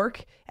New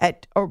York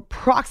at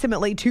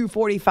approximately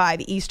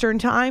 2:45 Eastern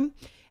time.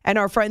 And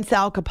our friend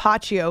Sal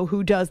Capaccio,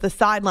 who does the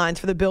sidelines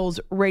for the Bills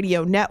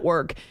radio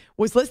network,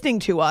 was listening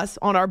to us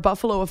on our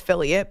Buffalo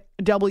affiliate,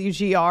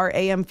 WGR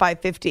AM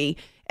 550.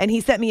 And he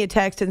sent me a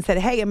text and said,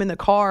 hey, I'm in the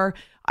car.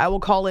 I will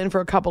call in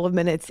for a couple of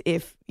minutes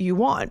if you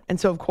want.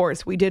 And so, of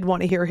course, we did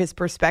want to hear his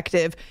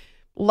perspective.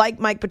 Like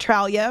Mike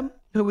Petraglia,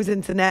 who was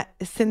in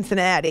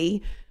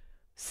Cincinnati,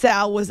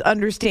 Sal was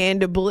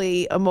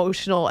understandably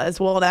emotional as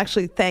well and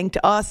actually thanked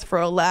us for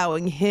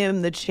allowing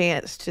him the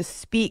chance to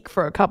speak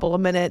for a couple of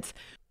minutes.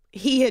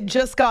 He had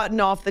just gotten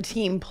off the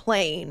team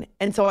plane,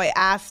 and so I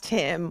asked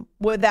him,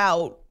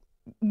 without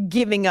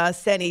giving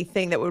us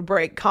anything that would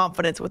break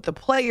confidence with the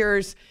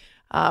players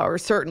or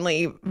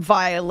certainly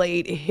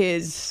violate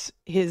his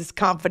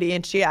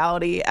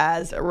confidentiality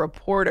as a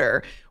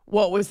reporter,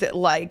 what was it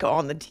like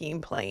on the team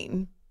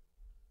plane?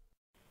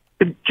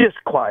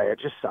 Just quiet,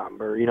 just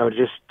somber,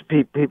 just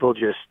people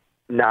just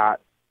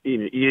not,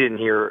 you didn't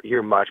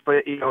hear much, but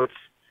it's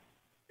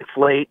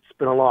late. It's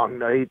been a long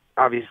night.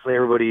 Obviously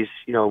everybody's,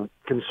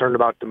 concerned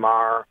about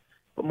DeMar,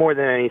 but more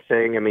than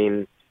anything,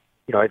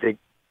 I think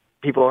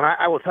people, and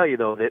I will tell you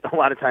though, that a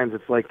lot of times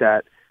it's like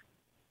that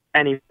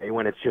anyway,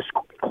 when it's just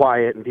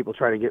quiet and people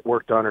trying to get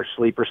work done or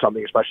sleep or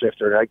something, especially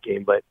after a night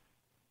game. But,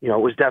 it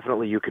was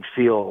definitely, you could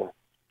feel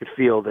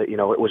that,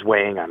 it was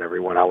weighing on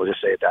everyone. I will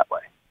just say it that way.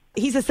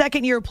 He's a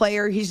second-year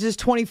player. He's just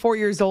 24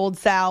 years old,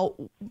 Sal.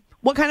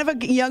 What kind of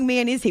a young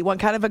man is he?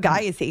 What kind of a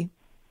guy is he?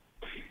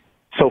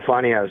 So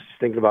funny. I was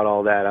thinking about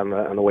all that on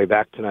the way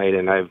back tonight,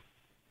 and I have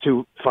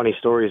two funny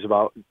stories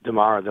about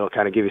DeMar that'll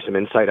kind of give you some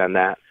insight on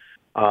that.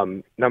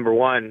 Number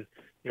one,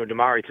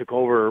 DeMar took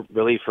over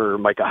really for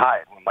Micah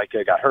Hyde when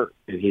Micah got hurt,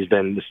 and he's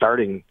been the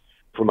starting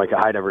for Micah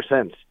Hyde ever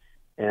since.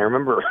 And I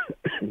remember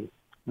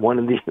one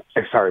of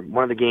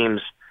the games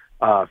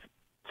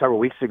several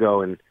weeks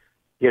ago, and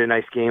he had a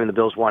nice game, and the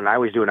Bills won. And I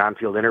always do an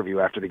on-field interview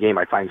after the game.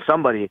 I find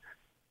somebody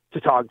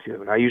to talk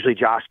to, and I usually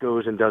Josh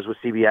goes and does with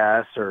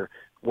CBS or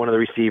one of the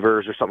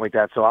receivers or something like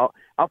that. So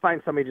I'll find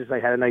somebody just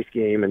like had a nice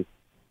game, and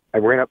I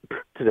ran up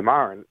to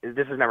DeMar, and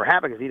this has never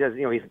happened because he does,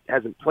 he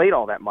hasn't played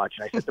all that much.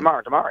 And I said,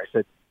 DeMar, I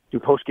said, do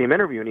post-game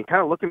interview, and he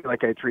kind of looked at me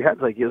like I had three heads.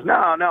 Like he goes,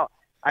 no.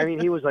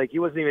 He was like, he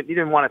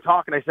didn't want to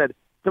talk, and I said,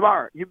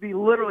 DeMar, you'd be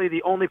literally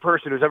the only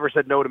person who's ever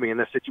said no to me in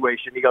this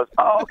situation. He goes,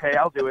 oh, okay,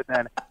 I'll do it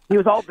then. He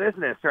was all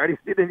business, right?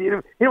 He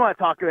didn't want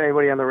to talk to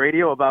anybody on the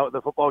radio about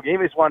the football game.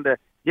 He just wanted to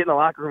get in the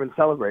locker room and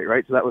celebrate,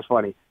 right? So that was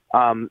funny.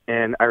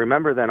 And I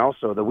remember then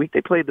also the week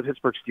they played the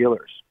Pittsburgh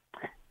Steelers,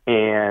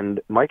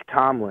 and Mike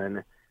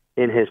Tomlin,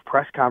 in his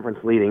press conference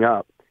leading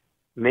up,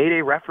 made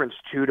a reference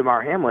to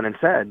DeMar Hamlin and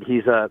said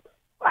he's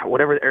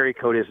whatever the area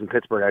code is in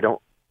Pittsburgh, I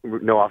don't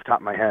know off the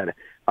top of my head.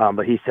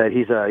 But he said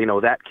he's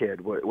that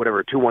kid,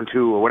 whatever,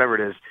 212 or whatever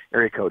it is,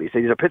 area code. He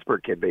said he's a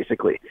Pittsburgh kid,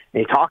 basically.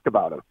 And he talked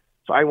about him.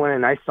 So I went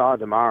and I saw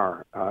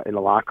DeMar in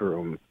the locker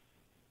room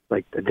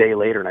like a day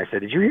later, and I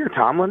said, did you hear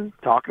Tomlin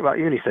talk about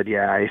you? And he said,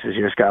 yeah. He says,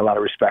 you just got a lot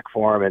of respect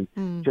for him.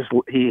 And just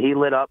he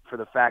lit up for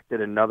the fact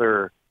that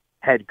another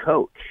head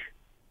coach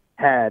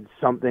had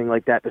something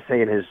like that to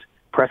say in his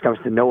press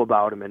conference, to know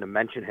about him and to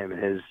mention him in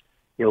his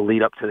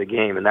lead up to the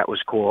game, and that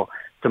was cool.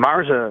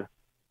 DeMar's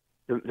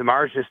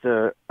just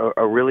a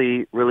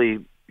really,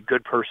 really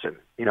good person,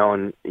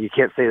 and you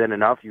can't say that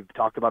enough. You've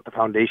talked about the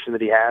foundation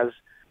that he has.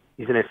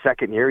 He's in his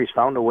second year. He's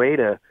found a way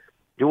to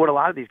do what a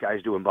lot of these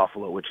guys do in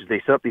Buffalo, which is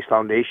they set up these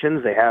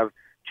foundations. They have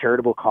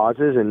charitable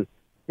causes, and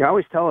I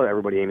always tell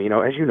everybody, Amy,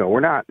 as you know, we're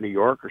not New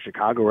York or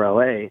Chicago or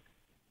L.A.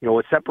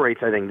 What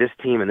separates, I think, this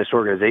team and this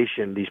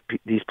organization,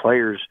 these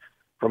players,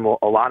 from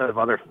a lot of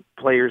other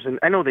players, and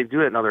I know they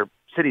do it in other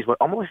cities, but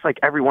almost like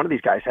every one of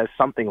these guys has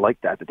something like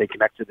that they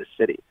connect to this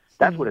city.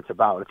 That's what it's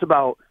about. It's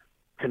about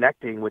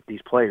connecting with these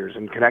players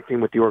and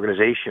connecting with the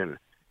organization,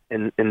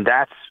 and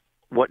that's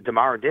what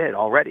DeMar did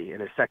already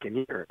in his second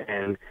year.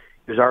 And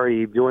he was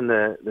already doing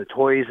the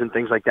toys and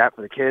things like that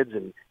for the kids,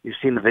 and you've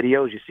seen the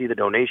videos, you see the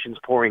donations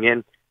pouring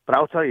in. But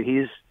I'll tell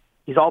you,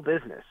 he's all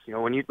business.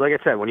 When you, like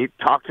I said, when you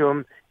talk to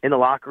him in the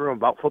locker room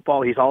about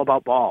football, he's all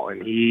about ball,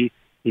 and he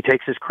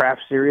takes his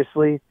craft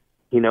seriously.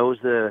 He knows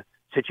the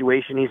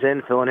situation he's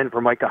in, filling in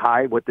for Micah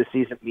Hyde, what this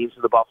season means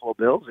to the Buffalo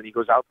Bills, and he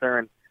goes out there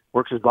and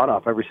works his butt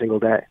off every single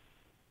day.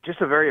 Just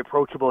a very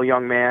approachable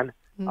young man.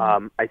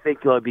 I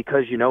think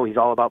because he's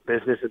all about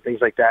business and things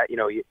like that.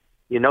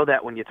 You know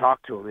that when you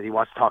talk to him that he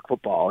wants to talk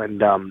football, and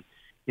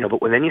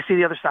but then you see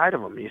the other side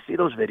of him. You see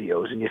those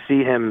videos, and you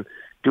see him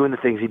doing the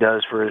things he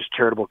does for his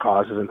charitable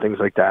causes and things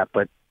like that.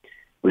 But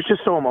it was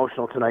just so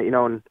emotional tonight,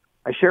 and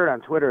I shared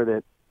on Twitter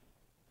that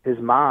his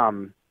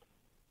mom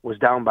was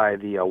down by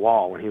the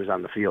wall when he was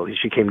on the field.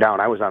 She came down.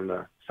 I was on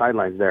the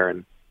sidelines there,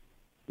 and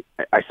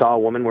I saw a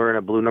woman wearing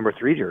a blue number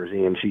 3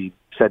 jersey, and she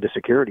said to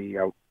security,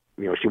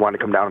 she wanted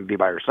to come down and be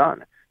by her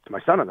son. It's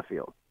my son on the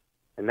field.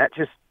 And that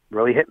just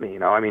really hit me.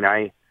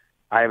 I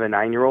have a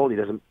 9-year-old.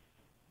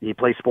 He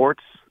plays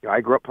sports.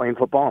 I grew up playing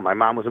football, and my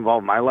mom was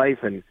involved in my life,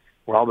 and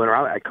we're all been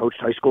around. I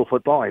coached high school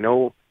football. I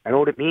know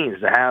what it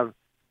means to have,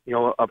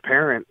 a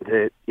parent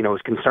that,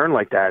 is concerned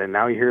like that. And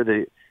now you hear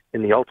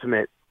in the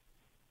ultimate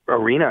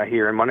arena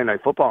here in Monday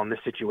Night Football in this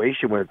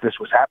situation where this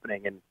was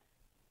happening. And,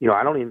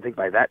 I don't even think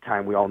by that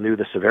time we all knew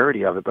the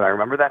severity of it, but I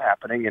remember that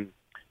happening. And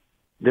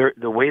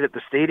the way that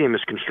the stadium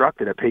is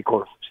constructed at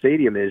Paycor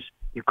Stadium is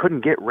you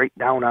couldn't get right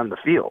down on the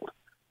field.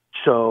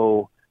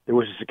 So there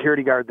was a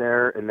security guard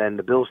there, and then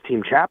the Bills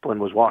team chaplain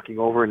was walking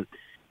over. And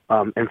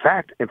in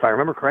fact, if I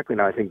remember correctly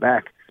now, I think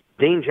back,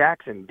 Dane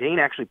Jackson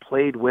actually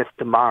played with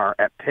DeMar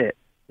at Pitt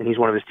and he's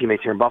one of his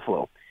teammates here in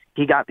Buffalo.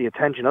 He got the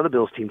attention of the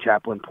Bills team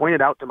chaplain,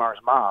 pointed out Damar's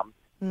mom.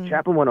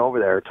 Chaplain went over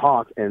there,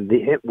 talked, and they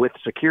hit with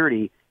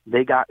security.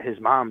 They got his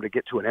mom to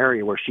get to an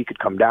area where she could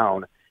come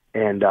down,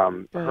 and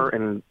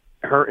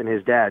her and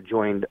his dad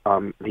joined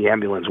the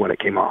ambulance when it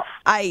came off.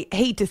 I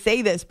hate to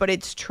say this, but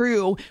it's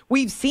true.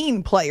 We've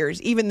seen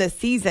players, even this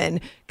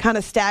season, kind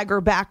of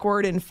stagger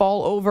backward and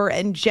fall over,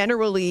 and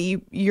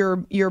generally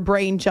your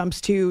brain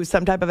jumps to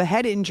some type of a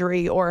head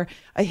injury or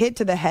a hit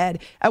to the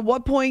head. At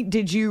what point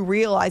did you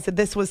realize that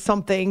this was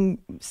something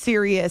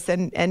serious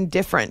and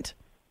different?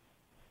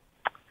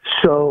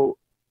 So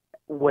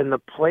when the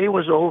play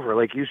was over,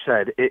 like you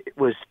said,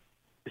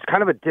 it's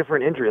kind of a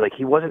different injury. Like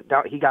he wasn't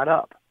down, he got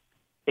up.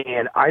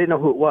 And I didn't know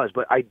who it was,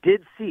 but I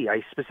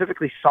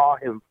specifically saw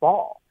him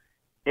fall.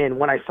 And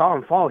when I saw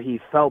him fall, he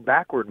fell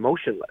backward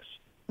motionless.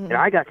 And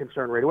I got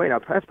concerned right away. Now,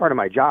 that's part of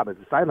my job as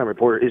a sideline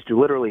reporter, is to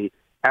literally,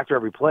 after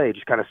every play,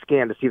 just kind of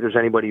scan to see if there's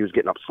anybody who's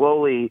getting up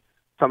slowly,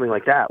 something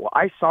like that. Well,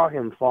 I saw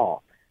him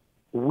fall.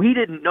 We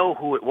didn't know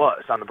who it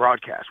was on the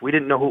broadcast. We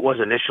didn't know who it was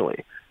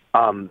initially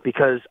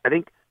because I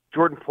think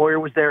Jordan Poyer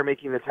was there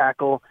making the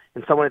tackle,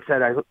 and someone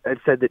had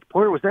said that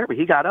Poyer was there, but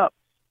he got up.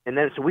 And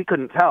then so we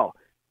couldn't tell.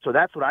 So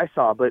that's what I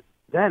saw. But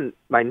then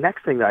my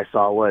next thing that I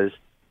saw was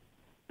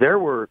there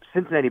were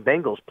Cincinnati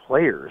Bengals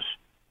players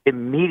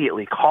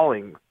immediately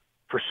calling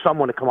for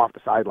someone to come off the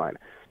sideline.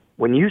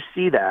 When you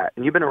see that,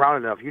 and you've been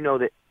around enough, you know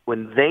that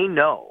when they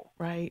know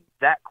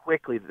that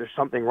quickly that there's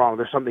something wrong,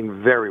 there's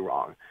something very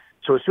wrong.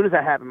 So as soon as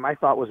that happened, my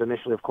thought was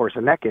initially, of course,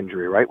 a neck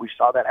injury, right? We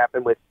saw that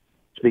happen with,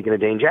 speaking of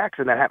Dane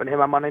Jackson, that happened to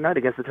him on Monday night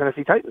against the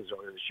Tennessee Titans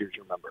earlier this year,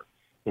 you remember.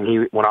 And he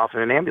went off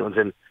in an ambulance,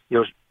 and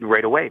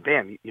right away,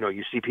 bam,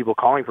 you see people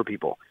calling for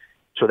people.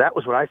 So that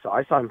was what I saw.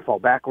 I saw him fall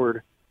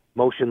backward,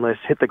 motionless,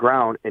 hit the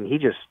ground, and he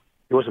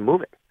wasn't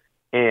moving.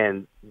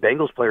 And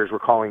Bengals players were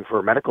calling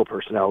for medical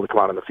personnel to come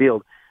out on the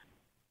field.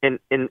 And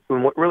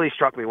what really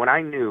struck me, when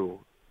I knew,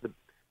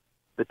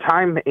 the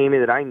time, Amy,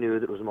 that I knew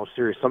that was the most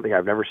serious, something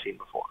I've never seen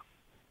before.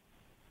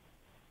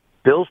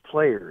 Bills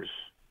players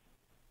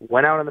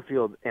went out on the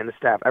field, and the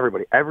staff,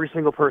 every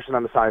single person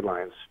on the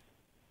sidelines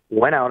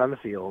went out on the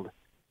field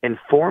and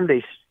formed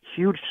a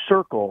huge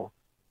circle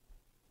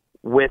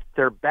with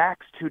their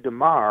backs to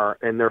Damar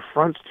and their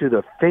fronts to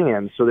the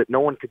fans so that no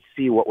one could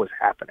see what was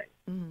happening.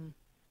 Mm-hmm.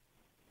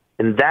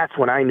 And that's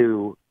when I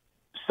knew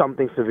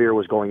something severe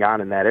was going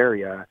on in that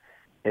area.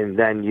 And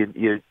then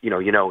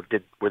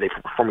were they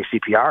performing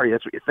CPR?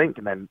 That's what you think.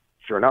 And then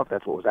sure enough,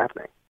 that's what was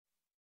happening.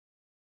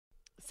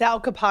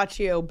 Sal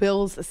Capaccio,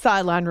 Bills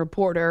sideline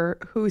reporter,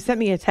 who sent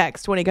me a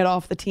text when he got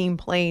off the team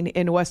plane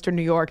in Western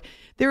New York.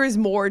 There is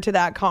more to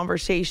that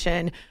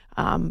conversation,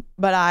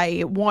 but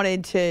I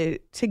wanted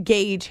to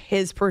gauge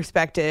his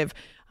perspective.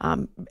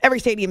 Every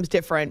stadium's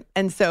different,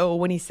 and so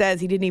when he says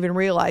he didn't even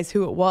realize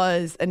who it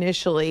was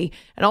initially,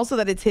 and also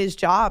that it's his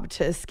job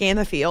to scan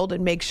the field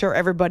and make sure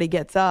everybody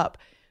gets up,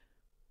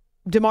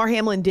 Damar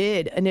Hamlin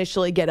did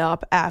initially get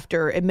up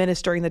after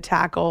administering the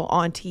tackle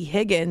on T.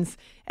 Higgins,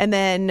 and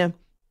then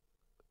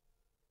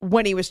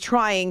when he was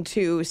trying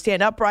to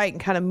stand upright and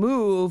kind of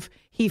move,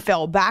 he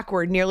fell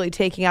backward, nearly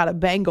taking out a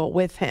Bengal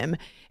with him.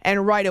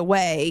 And right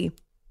away,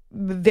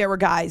 there were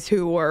guys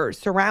who were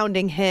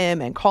surrounding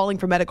him and calling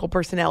for medical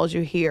personnel, as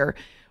you hear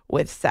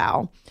with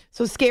Sal.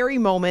 So scary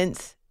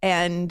moments.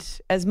 And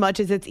as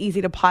much as it's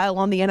easy to pile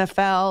on the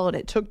NFL and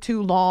it took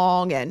too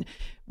long and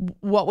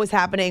what was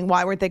happening,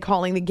 why weren't they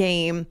calling the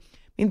game?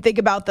 I mean, think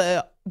about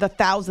the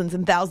thousands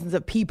and thousands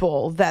of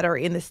people that are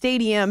in the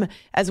stadium,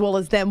 as well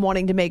as them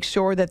wanting to make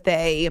sure that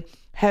they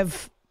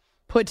have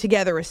put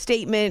together a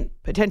statement,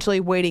 potentially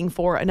waiting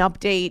for an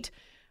update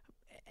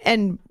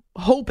and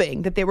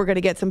hoping that they were going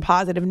to get some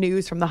positive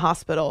news from the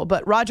hospital.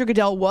 But Roger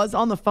Goodell was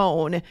on the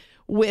phone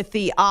with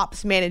the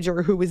ops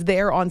manager who was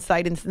there on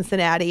site in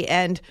Cincinnati.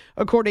 And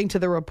according to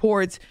the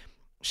reports,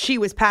 she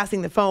was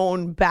passing the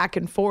phone back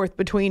and forth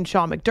between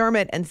Sean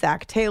McDermott and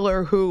Zach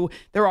Taylor, who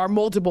there are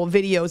multiple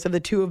videos of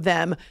the two of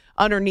them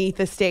underneath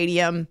the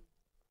stadium.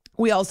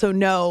 We also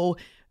know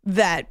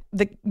that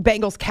the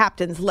Bengals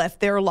captains left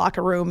their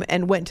locker room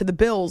and went to the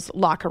Bills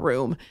locker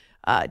room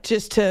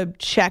just to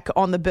check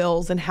on the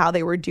Bills and how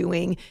they were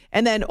doing.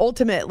 And then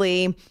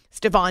ultimately,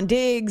 Stephon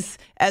Diggs,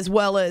 as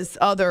well as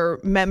other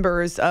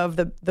members of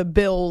the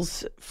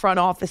Bills front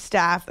office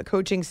staff, the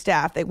coaching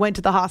staff, they went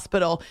to the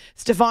hospital.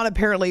 Stephon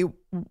apparently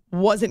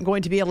wasn't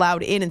going to be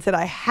allowed in and said,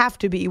 I have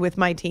to be with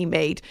my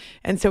teammate.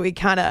 And so he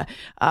kind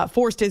of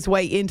forced his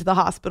way into the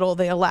hospital.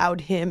 They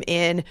allowed him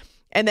in.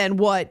 And then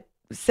what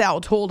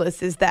Sal told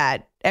us is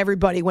that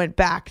everybody went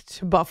back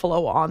to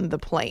Buffalo on the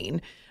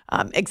plane.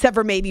 Except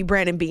for maybe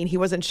Brandon Beane. He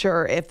wasn't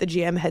sure if the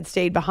GM had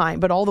stayed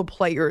behind, but all the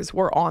players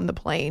were on the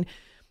plane.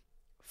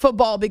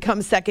 Football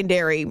becomes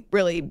secondary,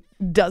 really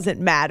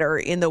doesn't matter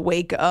in the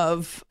wake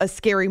of a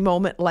scary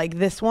moment like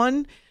this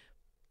one.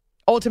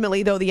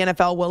 Ultimately, though, the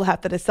NFL will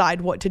have to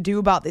decide what to do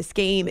about this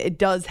game. It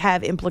does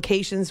have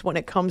implications when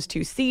it comes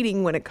to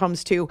seeding, when it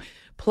comes to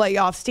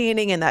playoff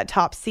standing and that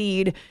top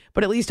seed.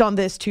 But at least on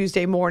this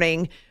Tuesday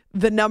morning,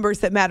 the numbers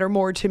that matter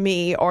more to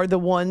me are the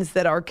ones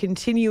that are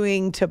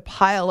continuing to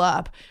pile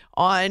up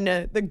on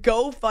the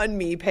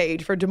GoFundMe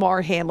page for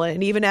Damar Hamlin.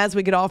 And even as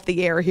we get off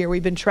the air here,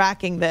 we've been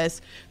tracking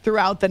this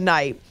throughout the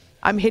night.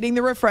 I'm hitting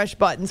the refresh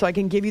button so I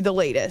can give you the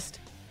latest.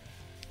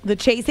 The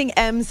Chasing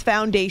M's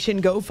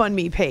Foundation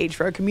GoFundMe page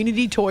for a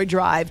community toy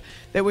drive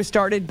that was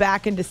started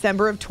back in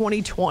December of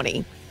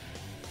 2020.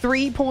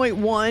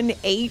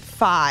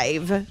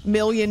 $3.185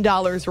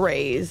 million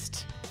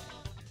raised.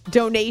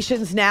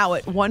 Donations now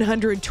at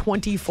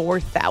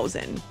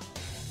 $124,000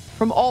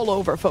 from all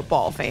over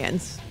football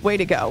fans. Way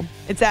to go.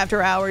 It's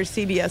After Hours,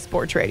 CBS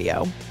Sports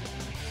Radio.